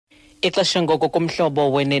Ixesha ngoko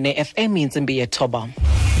kumhlobo wenene FM intsimbi yethoba.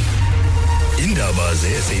 Indaba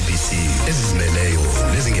ze-SABC ezizimeleyo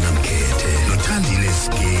nezingenamkhethe nothandile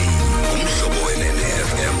Skeyi kumhlobo wenene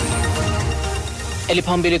FM.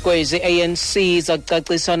 Eliphambili kwezi ANC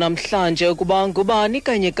zakucacisa namhlanje ukuba ngubani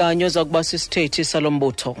kanye ozakuba sisithethi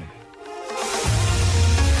salombutho.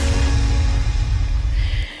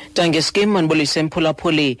 Tangeskim manibulise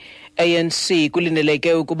mphulaphuli. ANC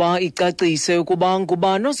kulindeleke ukuba icacise ukuba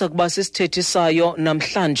ngubani ozakuba sisithethi sayo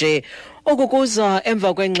namhlanje. Oku kuza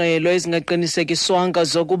emva kweengxelo ezingaqinisekiswanga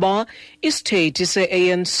zokuba isithethi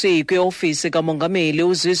se-ANC kwiofisi kaMongameli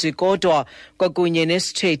uZizi Kodwa kwakunye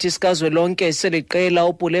nesithethi sikazwe lonke seli qela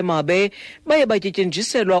uPule Mabe baye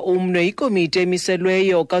batyityinjiselwa umnwe ikomiti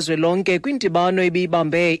emiselweyo kazwelonke kwindibano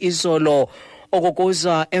ebiyibambe izolo.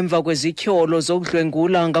 Okukuza emva kwezityholo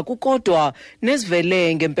zokudlwengula ngakukodwa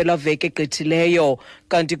nezivele ngempelaveki egqithileyo,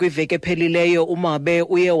 kanti kwiveki ephelileyo uMabe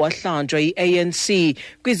uye wahlanjwa yi-ANC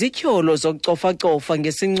kwizityholo zokucofa-cofa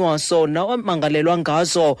ngesincwaso nawamangalelwa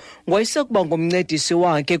ngazo ngoyisekuba ngumncedisi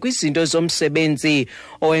wakhe kwizinto zomsebenzi.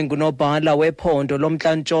 Owengunobhala wephondo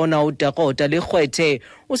lomntla-ntshona uDakota Ligqwethe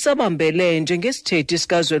usabambele njengesithethi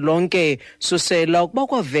sikazwelonke susela ukuba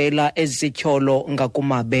kwavela ezityholo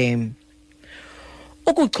ngakuMabe.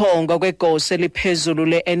 Ukuchongwa kwegosa eliphezulu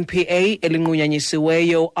le-NPA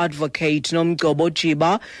elinqunyanyisiweyo Advocate Nomgcobo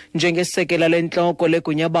Jiba njengesekela lentloko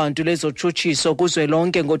legunyabantu lezotshutshiso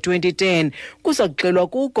kuzwelonke ngo-2010 kuza kuxelwa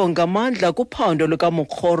kuko ngamandla kuphando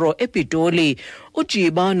lukaMokgoro ePitoli.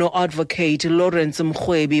 uJiba no-Advocate Lawrence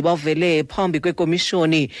Mrhwebi bavele phambi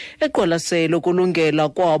kwekomishoni eqwalasela ukulungela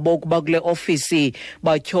kwabo ukuba kule ofisi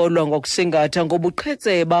batyholwa ngokusingatha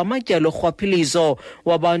ngobuqhetseba amatyala orhwaphilizo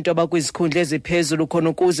wabantu abakwizikhundla eziphezulu khona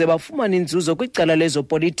ukuze bafumane inzuzo kwicala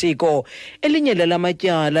lezopolitiko. Elinye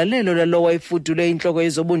lamatyala lelo lalo wayefudule intloko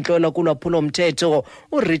yezobuntlolo kulwaphulo-mthetho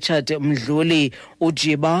uRichard Mdluli.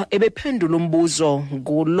 uJiba ebephendula umbuzo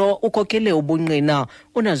ngulo ukhokele ubungqina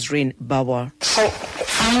uNazrin Bawa. So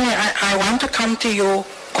finally, I want to come to your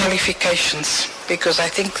qualifications because I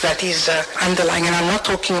think that is underlying, and I'm not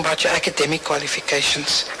talking about your academic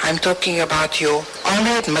qualifications. I'm talking about your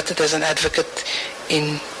only admitted as an advocate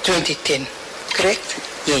in 2010, correct?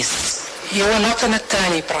 Yes. You were not an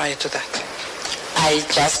attorney prior to that. I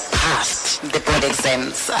just passed the board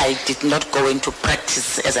exams. I did not go into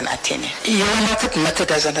practice as an attorney. You were not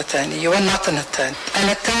admitted as an attorney. You were not an attorney. An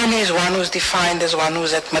attorney is one who's defined as one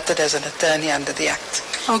who's admitted as an attorney under the Act.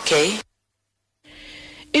 Okay.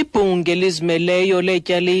 Ibhunga elizimeleyo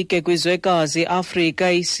letyalike kwizwekazi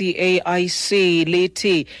Afrika icacise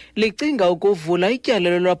lithi licinga ukuvula ityala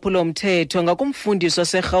lolwaphulo-mthetho ngakumfundisi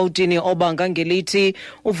waseRhawutini obanga ngelithi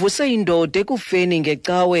uvuse indoda ekufeni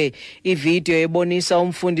ngecawe. Ividiyo ebonisa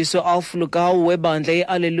umfundisi Alf Lugau webandla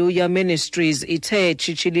i-Alleluia Ministries ithe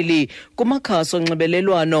tshitshilili kumakhasi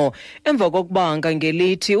onxibelelwano emva kokubanga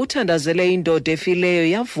ngelithi uthandazele indoda efileyo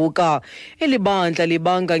yavuka. Eli bandla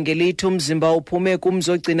libanga ngelithi umzimba uphume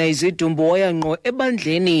kumzi gcina izidumbu wayangqo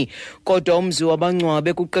ebandleni, kodwa umzi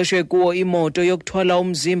wabangcwabe kuqeshwe kuwo imoto yokuthwala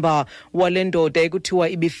umzimba wale ndoda ekuthiwa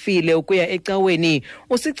ibifile ukuya ecaweni.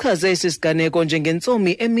 Usichaze esi siganeko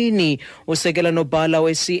njengentsomi emini. Usekela nobhala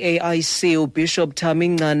we-CAIC uBishop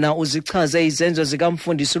Thamingcana uzichaze izenzo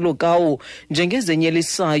zikamfundisi Lugau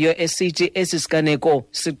njengezenyelisayo esithi esi siganeko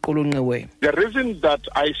siqulunqiwe. The reason that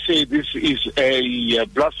I say this is a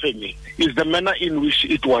blasphemy is the manner in which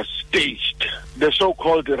it was staged. The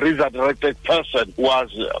so-called resurrected person was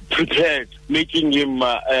prepared, making him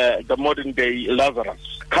the modern-day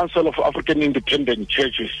Lazarus. Council of African Independent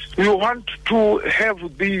Churches. We want to have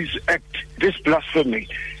this blasphemy,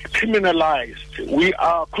 criminalized. We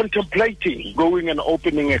are contemplating going and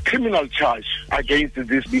opening a criminal charge against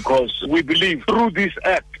this because we believe through this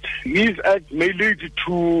act may lead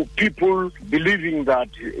to people believing that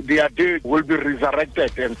their dead will be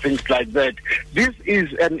resurrected and things like that. This is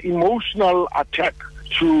an emotional attack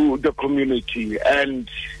to the community and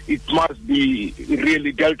it must be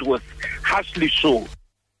really dealt with harshly so.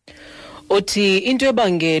 Uthi into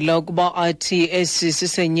ebangela ukuba athi esi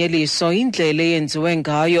sisenyeliso indlela eyenziwe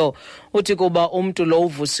ngayo. Uthi kuba umntu lo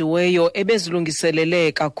uvusiweyo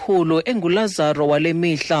ebezilungiselele kakhulu engulazaro wale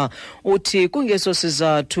mihla. Uthi kungeso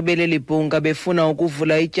sizathu beleli bhunga befuna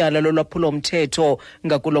ukuvula ityala lolwaphulo-mthetho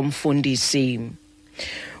ngakulo mfundisi.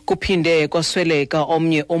 Kuphinde kwasweleka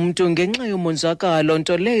omnye umntu ngenxa yomonzakalo,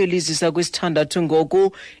 nto leyo lizisa kwisithandathu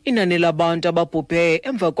ngoku inani labantu ababhubhe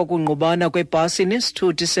emva kokungqubana kwebhasi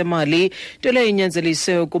nesithuthi semali, nto leyo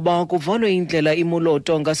inyanzelise ukuba kuvalwe indlela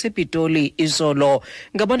imuloto ngasePitoli izolo.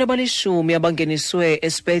 Ngabantu abalishumi abangeniswe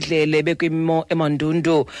esibhedlele bekwimo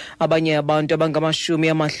emandundu. Abanye abantu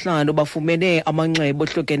abangama50 bafumene amanxeba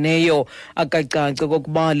ohlukeneyo. Akacaci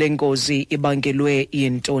kokuba le ngozi ibangelwe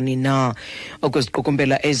yintoni na.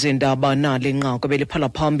 Ukuziqukumbela ezindaba nale nqaku beliphala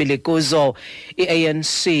phambili kuzo,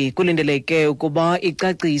 i-ANC kulindeleke ukuba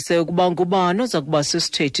icacise ukuba ngubani ozakuba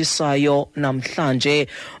sisithethi sayo namhlanje.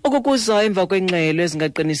 Ukukuza emva kweengxelo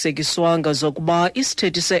ezingaqinisekiswanga zokuba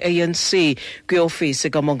isithethi se-ANC kwiofisi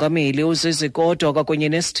kaMongameli uZizi Kodwa kwakunye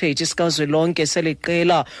nesithethi sikazwe lonke seli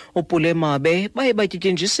qela uPule Mabe baye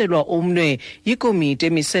batyityinjiselwa umnwe yikomiti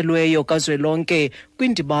emiselweyo kazwe lonke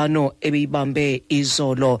kwindibano ebeyibambe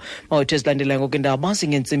izolo. Mawethu ezilandelayo ngokwendaba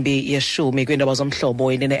zingentsimbi 10 kwiindaba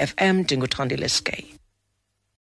zomhlobo yenene FM. Ndinguthandile Skay.